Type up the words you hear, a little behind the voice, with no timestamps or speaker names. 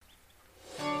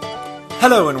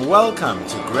Hello and welcome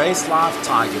to Grace Life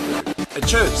Tygerberg, a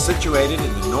church situated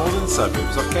in the northern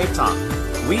suburbs of Cape Town.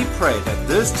 We pray that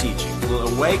this teaching will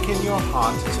awaken your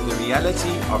heart to the reality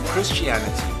of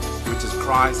Christianity, which is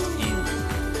Christ in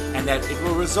you, and that it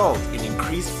will result in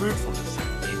increased fruitfulness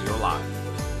in your life.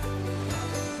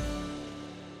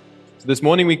 So this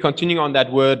morning we're continuing on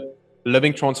that word,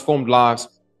 living transformed lives.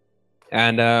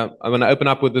 And I want to open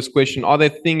up with this question. Are there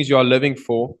things you are living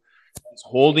for that's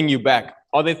holding you back?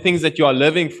 Are there things that you are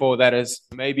living for that is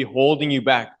maybe holding you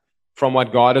back from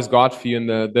what God has got for you in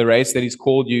the race that He's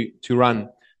called you to run?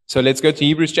 So let's go to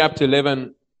Hebrews chapter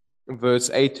 11, verse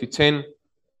 8 to 10.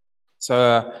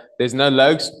 So there's no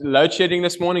load shedding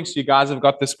this morning, so you guys have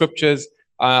got the scriptures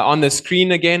on the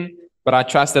screen again. But I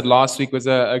trust that last week was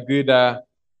a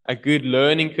good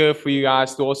learning curve for you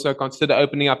guys to also consider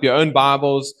opening up your own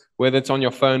Bibles, whether it's on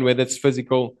your phone, whether it's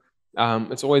physical.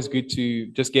 It's always good to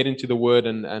just get into the Word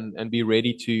and be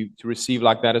ready to receive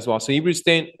like that as well. So Hebrews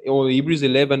 10 or Hebrews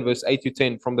 11, verse 8 to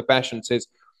 10 from the Passion says,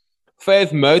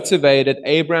 faith motivated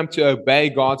Abraham to obey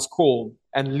God's call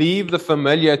and leave the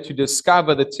familiar to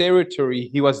discover the territory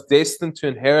he was destined to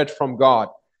inherit from God.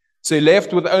 So he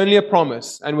left with only a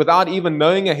promise, and without even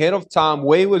knowing ahead of time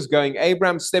where he was going,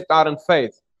 Abraham stepped out in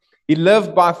faith. He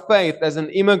lived by faith as an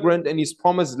immigrant in his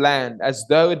promised land, as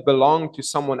though it belonged to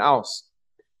someone else.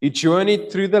 He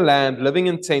journeyed through the land, living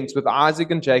in tents with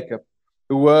Isaac and Jacob,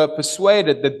 who were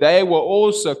persuaded that they were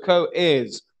also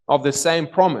co-heirs of the same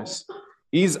promise.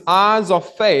 His eyes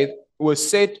of faith were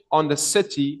set on the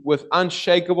city with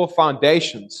unshakable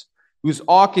foundations, whose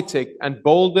architect and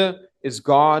builder is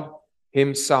God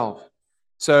Himself.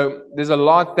 So there's a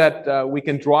lot that we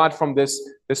can draw out from this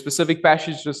specific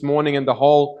passage this morning and the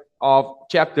whole of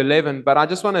chapter 11. But I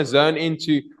just want to zone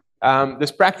into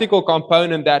this practical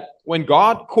component that when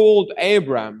God called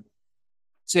Abraham,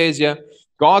 it says here,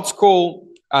 God's call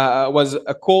was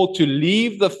a call to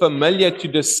leave the familiar to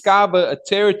discover a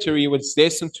territory he was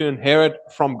destined to inherit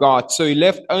from God. So he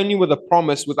left only with a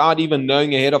promise without even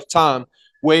knowing ahead of time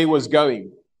where he was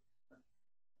going.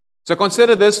 So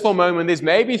consider this for a moment. There's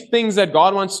maybe things that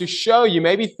God wants to show you,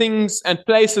 maybe things and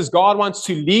places God wants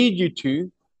to lead you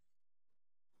to,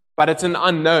 but it's an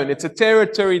unknown. It's a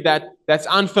territory that's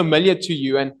unfamiliar to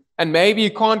you. And maybe you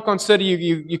can't consider,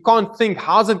 you can't think,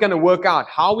 how's it going to work out?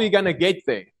 How are we going to get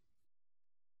there?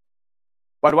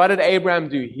 But what did Abraham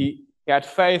do? He had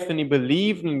faith and he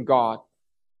believed in God,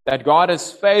 that God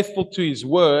is faithful to His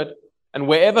word. And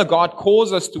wherever God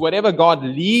calls us to, whatever God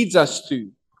leads us to,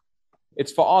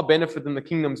 it's for our benefit and the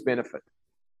kingdom's benefit.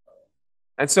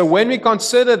 And so when we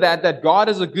consider that God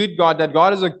is a good God, that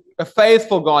God is a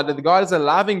faithful God, that God is a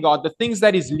loving God, the things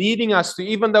that He's leading us to,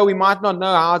 even though we might not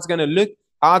know how it's going to look,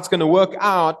 how it's going to work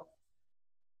out,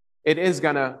 it is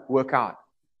going to work out.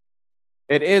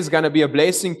 It is going to be a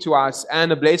blessing to us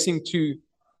and a blessing to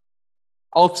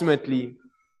ultimately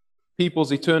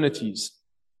people's eternities.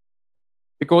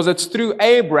 Because it's through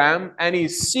Abraham and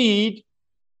his seed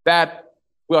that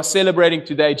we are celebrating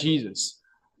today Jesus.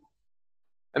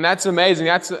 And that's amazing.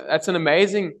 That's an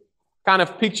amazing kind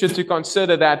of picture to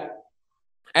consider, that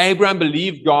Abraham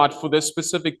believed God for this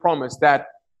specific promise, that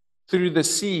through the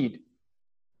seed,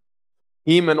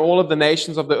 him and all of the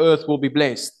nations of the earth will be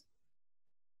blessed.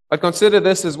 But consider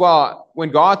this as well.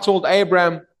 When God told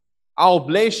Abraham, I'll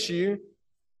bless you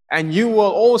and you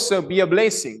will also be a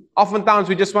blessing. Oftentimes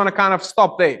we just want to kind of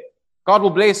stop there. God will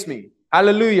bless me.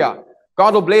 Hallelujah.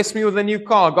 God will bless me with a new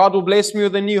car. God will bless me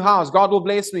with a new house. God will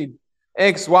bless me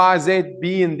X, Y, Z,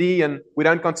 B, and D, and we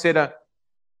don't consider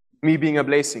me being a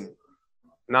blessing.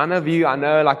 None of you, I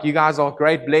know, like you guys are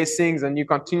great blessings, and you're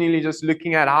continually just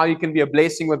looking at how you can be a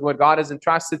blessing with what God has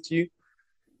entrusted to you.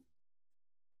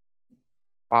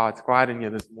 Wow, it's quiet in here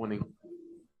this morning.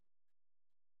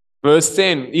 Verse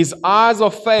 10, his eyes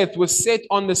of faith were set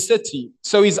on the city.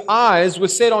 So his eyes were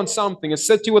set on something, a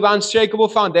city with unshakable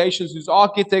foundations, whose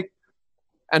architect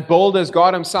and builder is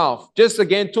God Himself. Just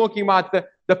again talking about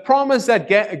the promise that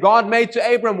God made to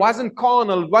Abraham wasn't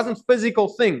carnal, it wasn't physical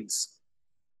things.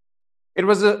 It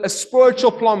was a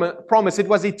spiritual promise. It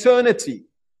was eternity.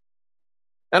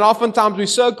 And oftentimes we're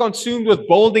so consumed with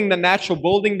building the natural,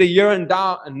 building the here and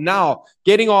now,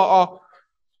 getting our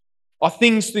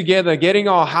things together, getting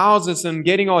our houses and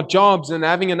getting our jobs and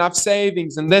having enough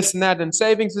savings and this and that. And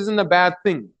savings isn't a bad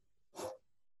thing.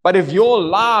 But if your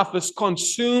life is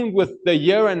consumed with the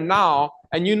here and now,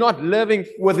 and you're not living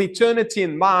with eternity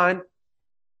in mind,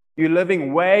 you're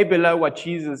living way below what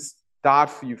Jesus died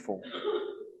for you for.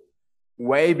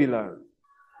 Way below.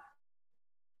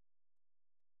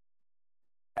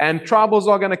 And troubles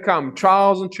are going to come.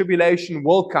 Trials and tribulation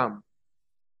will come.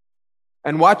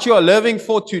 And what you are living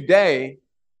for today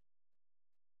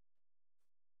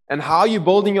and how you're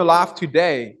building your life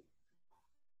today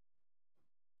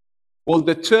will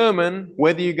determine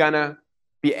whether you're going to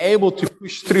be able to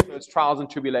push through those trials and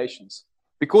tribulations.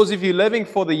 Because if you're living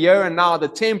for the here and now, the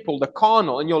temple, the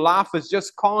carnal, and your life is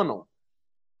just carnal,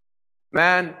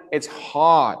 man, it's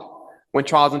hard when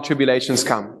trials and tribulations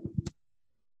come.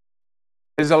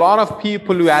 There's a lot of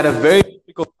people who had a very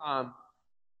difficult time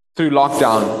through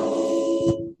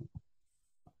lockdown.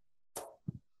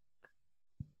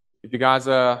 If you guys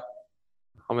are,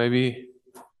 or maybe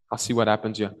I'll see what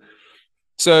happens here.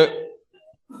 So,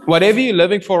 whatever you're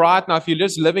living for right now, if you're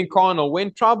just living carnal,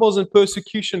 when troubles and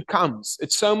persecution comes,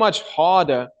 it's so much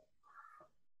harder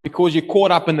because you're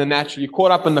caught up in the natural, you're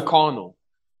caught up in the carnal.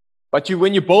 But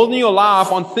when you're building your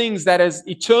life on things that is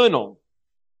eternal,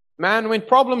 man, when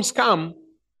problems come,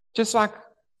 just like,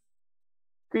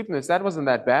 goodness, that wasn't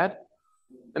that bad.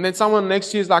 And then someone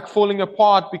next to you is like falling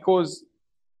apart because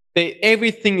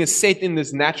everything is set in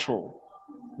this natural.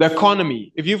 The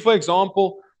economy. If you, for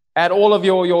example, had all of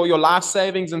your life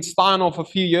savings in Steinhoff a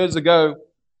few years ago,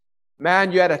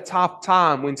 man, you had a tough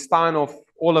time when Steinhoff,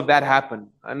 all of that happened.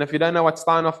 And if you don't know what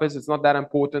Steinhoff is, it's not that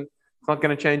important. It's not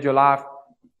going to change your life.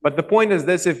 But the point is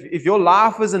this, if your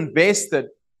life is invested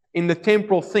in the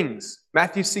temporal things,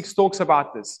 Matthew 6 talks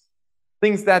about this,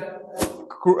 things that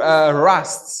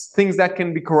rusts, things that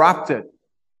can be corrupted.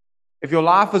 If your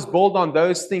life is built on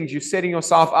those things, you're setting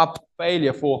yourself up for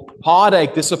failure, for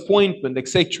heartache, disappointment,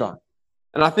 etc.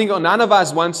 And I think none of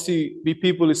us wants to be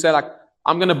people who say, like,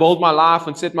 I'm going to build my life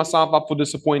and set myself up for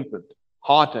disappointment,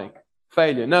 heartache,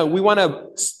 failure. No, we want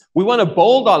to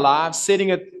build our lives,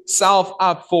 setting itself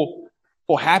up for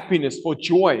happiness, for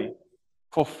joy,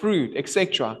 for fruit,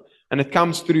 etc. And it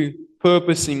comes through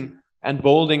purposing and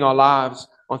building our lives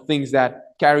on things that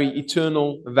carry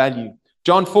eternal value.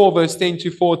 John 4, verse 10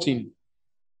 to 14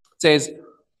 says,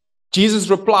 Jesus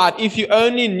replied, if you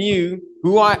only knew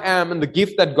who I am and the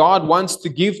gift that God wants to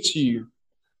give to you,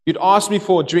 you'd ask me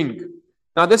for a drink.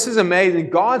 Now, this is amazing.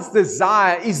 God's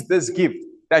desire is this gift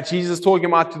that Jesus is talking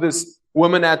about to this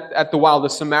woman at the well, the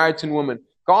Samaritan woman.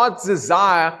 God's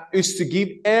desire is to give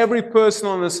every person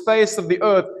on the face of the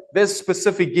earth this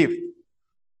specific gift.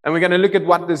 And we're going to look at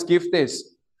what this gift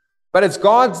is. But it's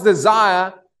God's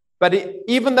desire, but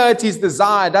even though it's His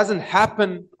desire, it doesn't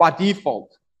happen by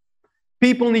default.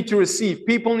 People need to receive.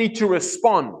 People need to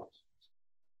respond.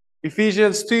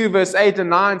 Ephesians 2, verse 8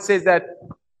 and 9 says that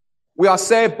we are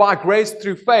saved by grace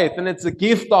through faith, and it's a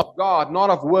gift of God, not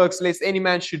of works, lest any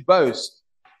man should boast.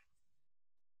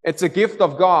 It's a gift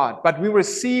of God, but we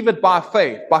receive it by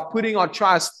faith, by putting our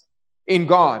trust in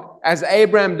God, as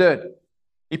Abraham did.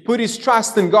 He put his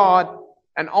trust in God,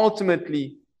 and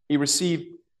ultimately he received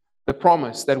the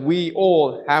promise that we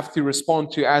all have to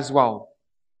respond to as well.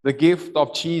 The gift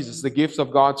of Jesus, the gift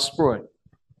of God's Spirit.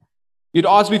 You'd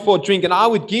ask me for a drink, and I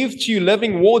would give to you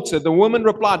living water. The woman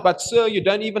replied, but sir, you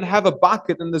don't even have a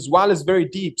bucket, and this well is very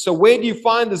deep. So where do you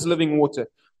find this living water?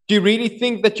 Do you really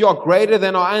think that you are greater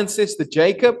than our ancestor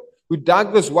Jacob, who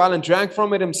dug this well and drank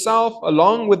from it himself,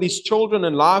 along with his children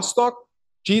and livestock?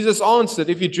 Jesus answered,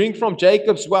 if you drink from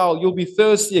Jacob's well, you'll be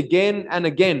thirsty again and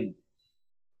again.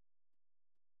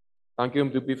 Thank you,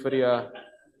 Mdupi, for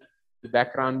the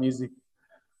background music.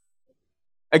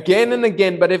 Again and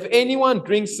again, but if anyone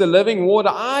drinks the living water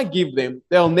I give them,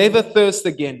 they'll never thirst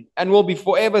again and will be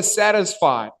forever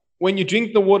satisfied. When you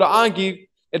drink the water I give,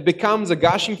 it becomes a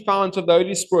gushing fount of the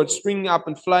Holy Spirit, springing up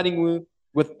and flooding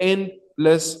with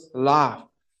endless life.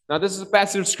 Now, this is a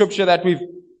passage of scripture that we've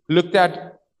looked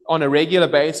at on a regular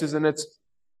basis, and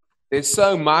there's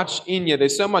so much in here.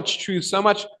 There's so much truth, so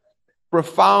much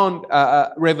profound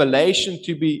revelation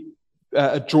to be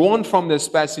drawn from this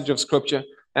passage of scripture.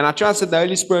 And I trust that the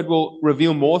Holy Spirit will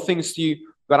reveal more things to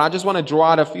you, but I just want to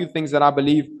draw out a few things that I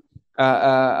believe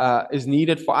is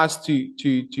needed for us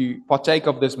to partake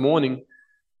of this morning.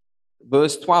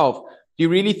 Verse 12, do you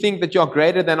really think that you're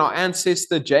greater than our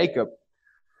ancestor Jacob?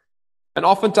 And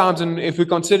oftentimes, and if we're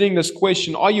considering this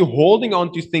question, are you holding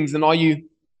on to things, and are you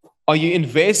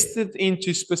invested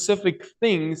into specific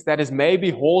things that is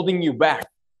maybe holding you back?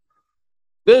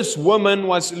 This woman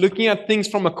was looking at things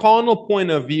from a carnal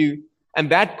point of view, and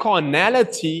that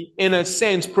carnality, in a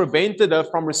sense, prevented her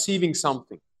from receiving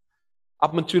something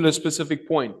up until a specific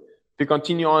point. If we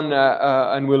continue on,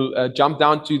 and we'll jump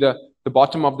down to the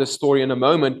bottom of the story in a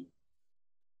moment.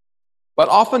 But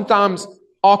oftentimes,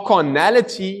 our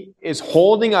carnality is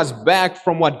holding us back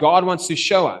from what God wants to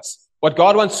show us, what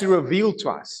God wants to reveal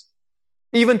to us.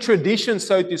 Even tradition,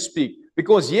 so to speak.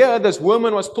 Because here, this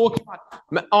woman was talking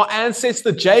about our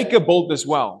ancestor Jacob built this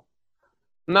well.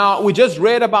 Now, we just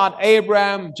read about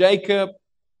Abraham, Jacob,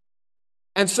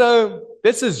 And so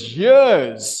this is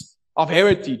years of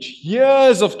heritage,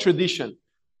 years of tradition.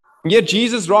 And yet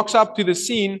Jesus rocks up to the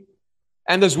scene,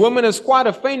 and this woman is quite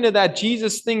offended that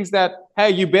Jesus thinks that,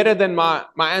 hey, you're better than my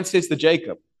ancestor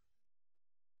Jacob.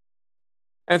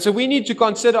 And so we need to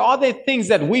consider, are there things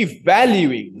that we're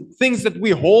valuing, things that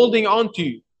we're holding on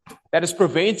to, that is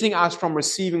preventing us from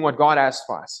receiving what God has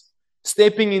for us,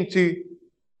 stepping into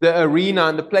the arena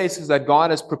and the places that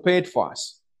God has prepared for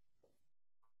us?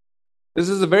 This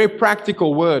is a very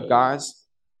practical word, guys,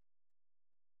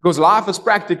 because life is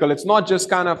practical. It's not just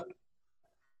kind of,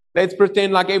 let's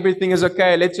pretend like everything is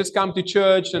okay. Let's just come to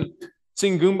church and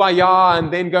sing Kumbaya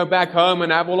and then go back home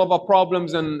and have all of our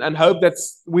problems and hope that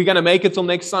we're going to make it till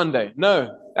next Sunday.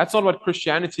 No, that's not what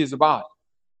Christianity is about.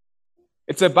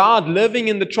 It's about living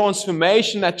in the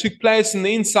transformation that took place in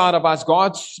the inside of us,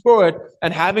 God's Spirit,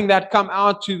 and having that come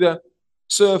out to the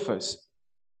surface.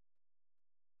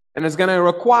 And it's going to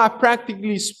require,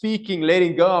 practically speaking,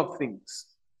 letting go of things.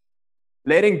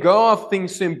 Letting go of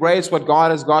things to embrace what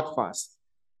God has got for us.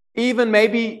 Even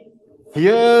maybe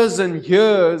years and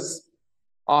years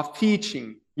of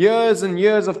teaching, years and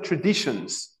years of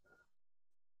traditions,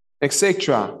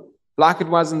 etc. Like it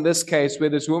was in this case where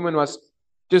this woman was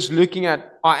just looking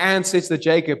at our ancestor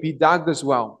Jacob. He dug this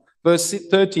well. Verse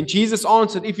 13, Jesus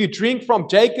answered, if you drink from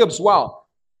Jacob's well,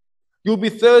 you'll be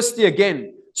thirsty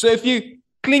again. So if you're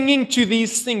clinging to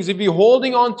these things, if you're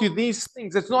holding on to these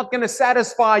things, it's not going to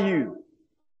satisfy you.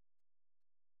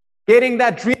 Getting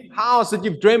that dream house that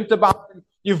you've dreamt about,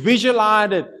 you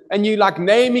visualize it, and you like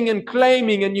naming and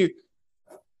claiming, and you...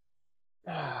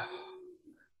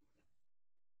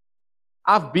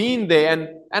 I've been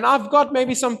there, and I've got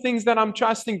maybe some things that I'm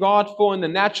trusting God for in the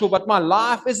natural, but my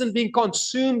life isn't being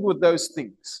consumed with those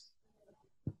things.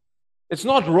 It's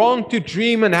not wrong to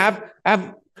dream and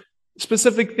have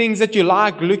specific things that you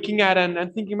like looking at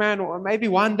and thinking, man, or maybe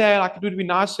one day like it would be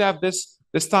nice to have this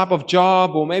type of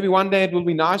job, or maybe one day it will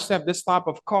be nice to have this type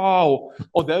of car,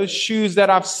 or those shoes that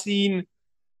I've seen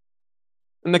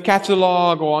in the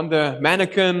catalog or on the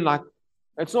mannequin. Like,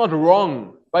 it's not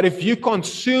wrong. But if you're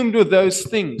consumed with those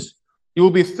things, you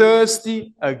will be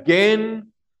thirsty again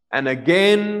and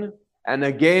again and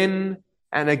again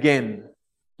and again.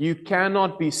 You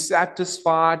cannot be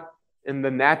satisfied in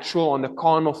the natural, on the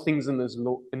carnal things in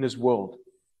this world.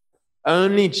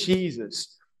 Only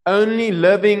Jesus, only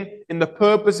living in the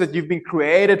purpose that you've been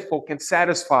created for can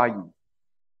satisfy you.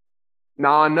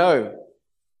 Now I know,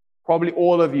 probably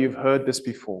all of you have heard this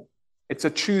before. It's a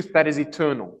truth that is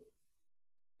eternal.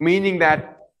 Meaning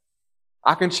that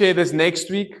I can share this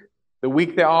next week, the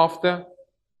week thereafter.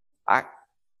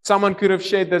 Someone could have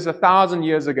shared this 1,000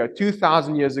 years ago,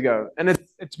 2,000 years ago, and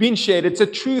it's been shared. It's a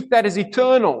truth that is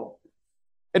eternal.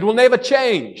 It will never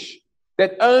change.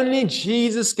 That only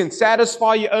Jesus can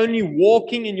satisfy you, only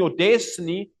walking in your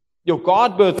destiny, your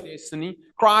God-birth destiny,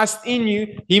 Christ in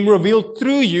you, Him revealed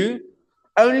through you,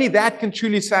 only that can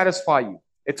truly satisfy you.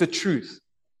 It's a truth.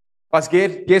 But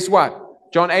guess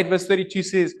what? John 8 verse 32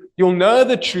 says, you'll know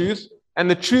the truth, and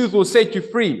the truth will set you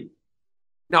free.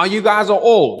 Now you guys are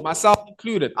all, myself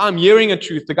included, I'm hearing a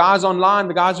truth. The guys online,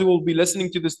 the guys who will be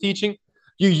listening to this teaching,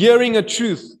 you're hearing a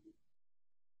truth.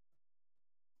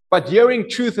 But hearing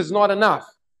truth is not enough.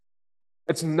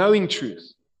 It's knowing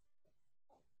truth.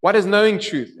 What is knowing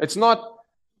truth? It's not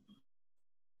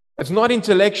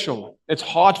intellectual. It's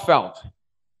heartfelt.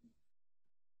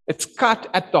 It's cut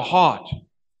at the heart.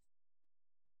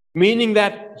 Meaning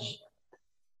that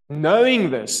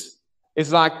knowing this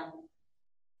is like,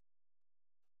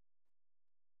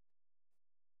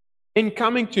 in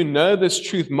coming to know this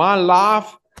truth, my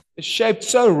life is shaped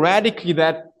so radically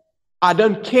that I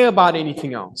don't care about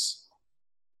anything else.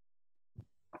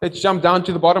 Let's jump down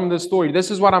to the bottom of the story. This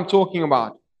is what I'm talking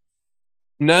about.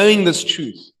 Knowing this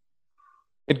truth.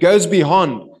 It goes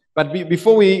beyond. But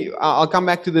before I'll come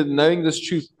back to the knowing this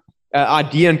truth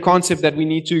idea and concept that we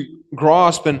need to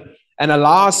grasp and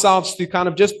allow ourselves to kind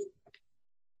of just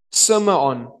simmer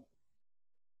on.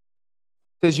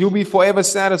 It says, you'll be forever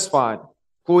satisfied.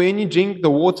 For when you drink the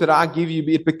water that I give you,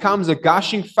 it becomes a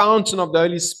gushing fountain of the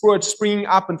Holy Spirit springing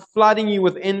up and flooding you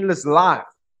with endless life.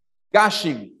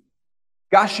 Gushing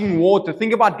water.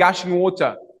 Think about gushing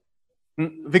water.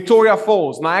 Victoria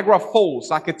Falls, Niagara Falls,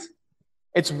 like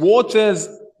it's waters,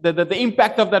 the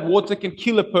impact of that water can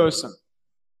kill a person.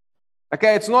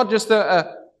 Okay, it's not just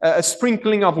a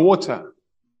sprinkling of water.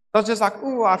 It's not just like,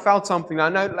 oh, I felt something. I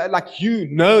know, like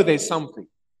there's something.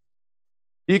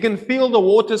 You can feel the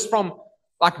waters from,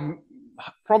 like,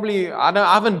 probably, I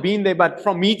haven't been there, but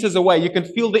from meters away, you can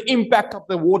feel the impact of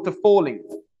the water falling.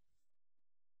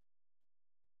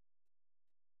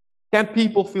 Can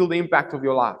people feel the impact of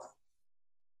your life?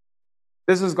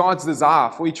 This is God's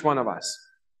desire for each one of us.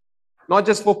 Not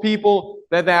just for people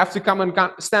that they have to come and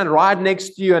stand right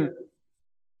next to you and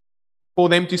for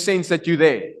them to sense that you're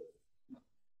there.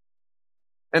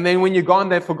 And then when you're gone,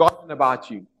 they've forgotten about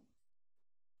you.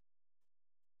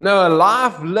 No, a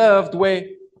life lived where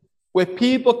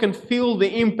people can feel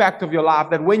the impact of your life.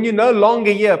 That when you're no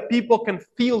longer here, people can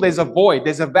feel there's a void,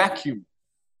 there's a vacuum.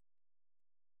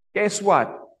 Guess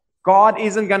what? God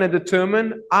isn't going to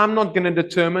determine. I'm not going to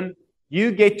determine.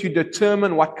 You get to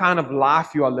determine what kind of life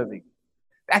you are living.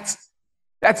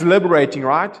 That's liberating,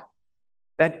 right?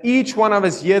 That each one of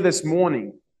us here this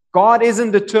morning, God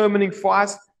isn't determining for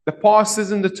us. The pastor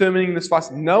isn't determining this for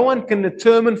us. No one can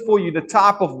determine for you the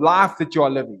type of life that you are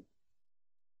living,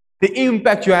 the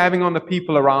impact you're having on the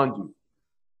people around you.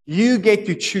 You get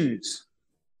to choose.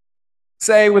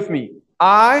 Say with me,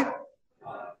 I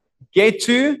get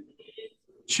to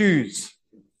choose.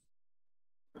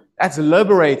 That's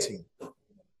liberating.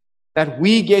 That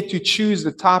we get to choose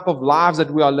the type of lives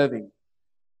that we are living.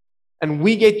 And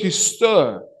we get to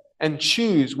stir and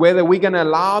choose whether we're going to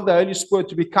allow the Holy Spirit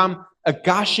to become a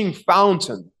gushing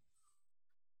fountain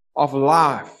of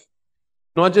life.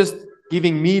 Not just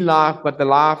giving me life, but the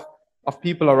life of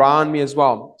people around me as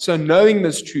well. So knowing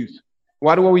this truth,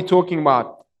 what are we talking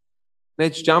about?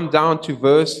 Let's jump down to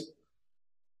verse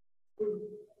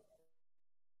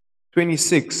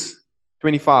 26.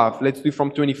 25. Let's do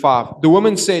from 25. The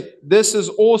woman said, "This is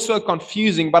also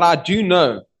confusing, but I do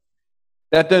know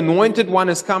that the anointed one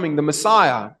is coming, the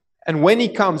Messiah. And when he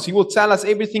comes, he will tell us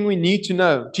everything we need to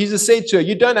know." Jesus said to her,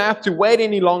 "You don't have to wait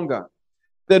any longer.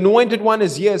 The anointed one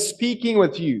is here speaking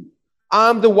with you.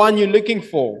 I'm the one you're looking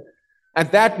for."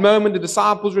 At that moment, the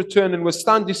disciples returned and were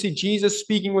stunned to see Jesus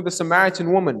speaking with a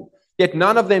Samaritan woman. Yet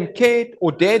none of them cared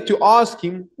or dared to ask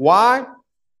him why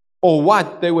or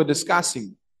what they were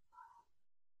discussing.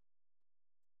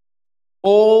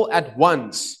 All at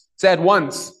once. Say at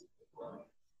once.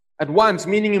 At once,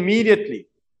 meaning immediately.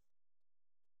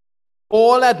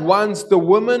 All at once, the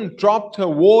woman dropped her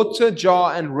water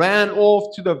jar and ran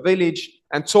off to the village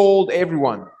and told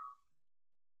everyone.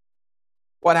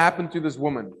 What happened to this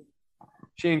woman?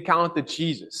 She encountered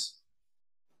Jesus.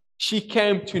 She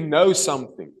came to know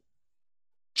something.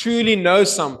 Truly know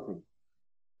something.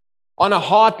 On a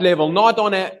heart level, not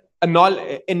on an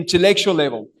intellectual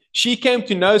level. She came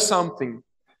to know something.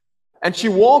 And she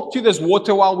walked to this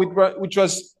water well, which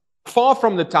was far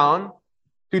from the town,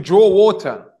 to draw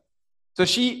water. So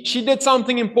she did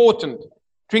something important.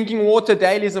 Drinking water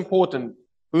daily is important.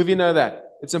 Who of you know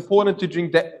that? It's important to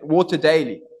drink water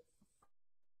daily.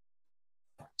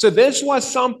 So this was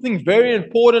something very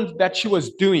important that she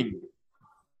was doing.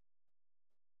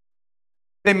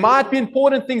 There might be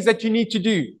important things that you need to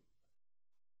do.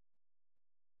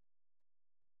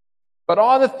 But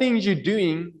are the things you're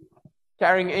doing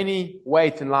carrying any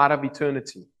weight in light of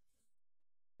eternity?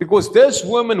 Because this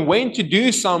woman went to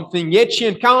do something, yet she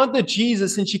encountered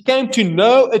Jesus and she came to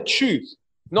know a truth,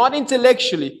 not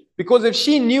intellectually. Because if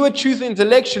she knew a truth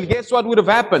intellectually, guess what would have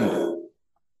happened?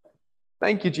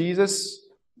 Thank you, Jesus.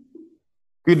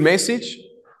 Good message.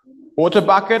 Water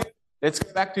bucket. Let's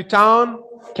go back to town.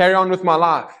 Carry on with my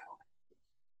life.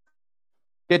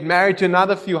 Get married to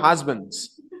another few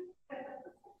husbands.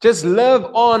 Just live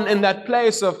on in that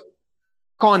place of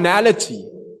carnality.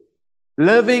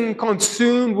 Living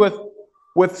consumed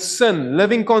with sin.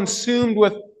 Living consumed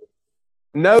with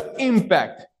no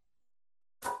impact.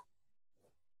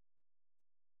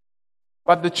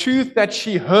 But the truth that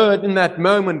she heard in that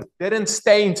moment didn't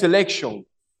stay intellectual.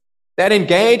 That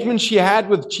engagement she had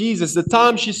with Jesus, the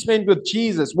time she spent with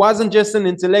Jesus, wasn't just an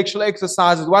intellectual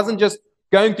exercise. It wasn't just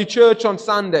going to church on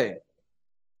Sunday,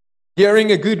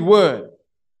 hearing a good word.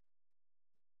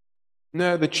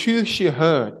 No, the truth she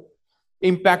heard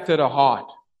impacted her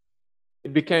heart.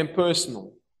 It became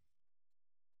personal.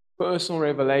 Personal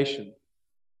revelation.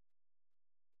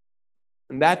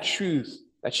 And that truth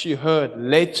that she heard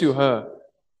led to her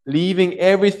leaving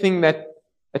everything that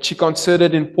she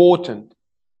considered important,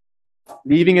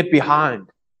 leaving it behind,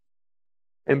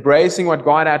 embracing what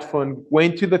God had for her, and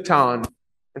went to the town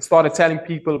and started telling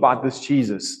people about this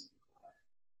Jesus.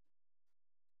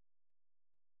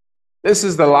 This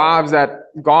is the lives that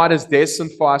God has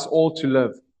destined for us all to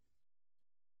live.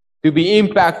 To be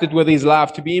impacted with His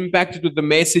love, to be impacted with the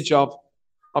message of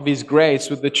His grace,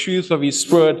 with the truth of His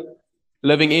Spirit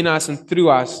living in us and through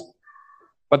us.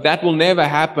 But that will never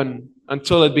happen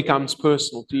until it becomes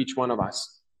personal to each one of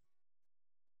us.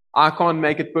 I can't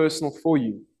make it personal for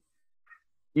you.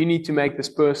 You need to make this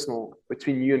personal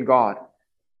between you and God.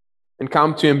 And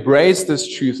come to embrace this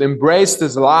truth, embrace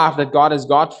this life that God has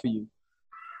got for you.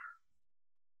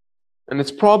 And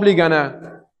it's probably going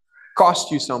to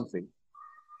cost you something.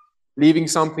 Leaving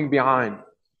something behind.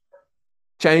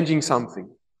 Changing something.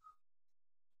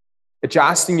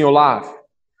 Adjusting your life.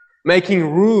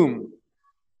 Making room.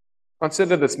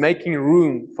 Consider this, making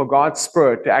room for God's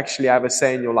Spirit to actually have a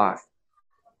say in your life.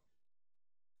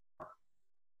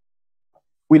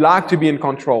 We like to be in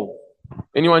control.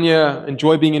 Anyone here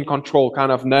enjoy being in control,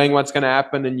 kind of knowing what's going to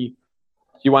happen, and you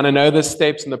want to know the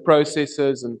steps and the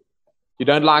processes, and you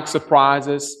don't like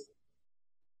surprises?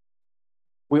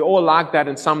 We all like that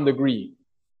in some degree.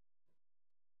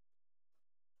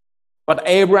 But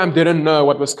Abraham didn't know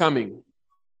what was coming,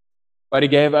 but he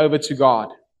gave over to God.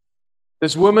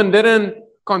 This woman didn't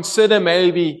consider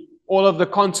maybe all of the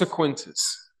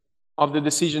consequences of the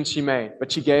decision she made,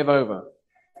 but she gave over.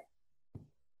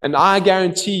 And I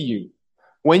guarantee you,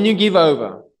 when you give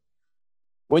over,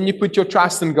 when you put your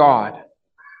trust in God,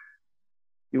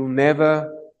 you'll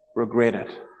never regret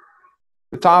it.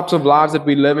 The types of lives that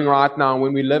we're living right now,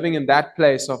 when we're living in that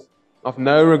place of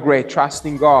no regret,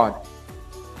 trusting God.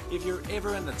 If you're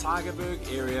ever in the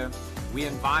Tygerberg area, we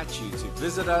invite you to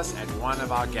visit us at one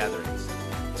of our gatherings.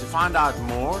 To find out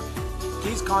more,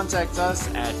 please contact us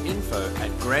at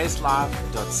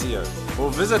info@gracelife.co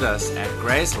or visit us at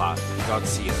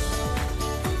gracelife.co.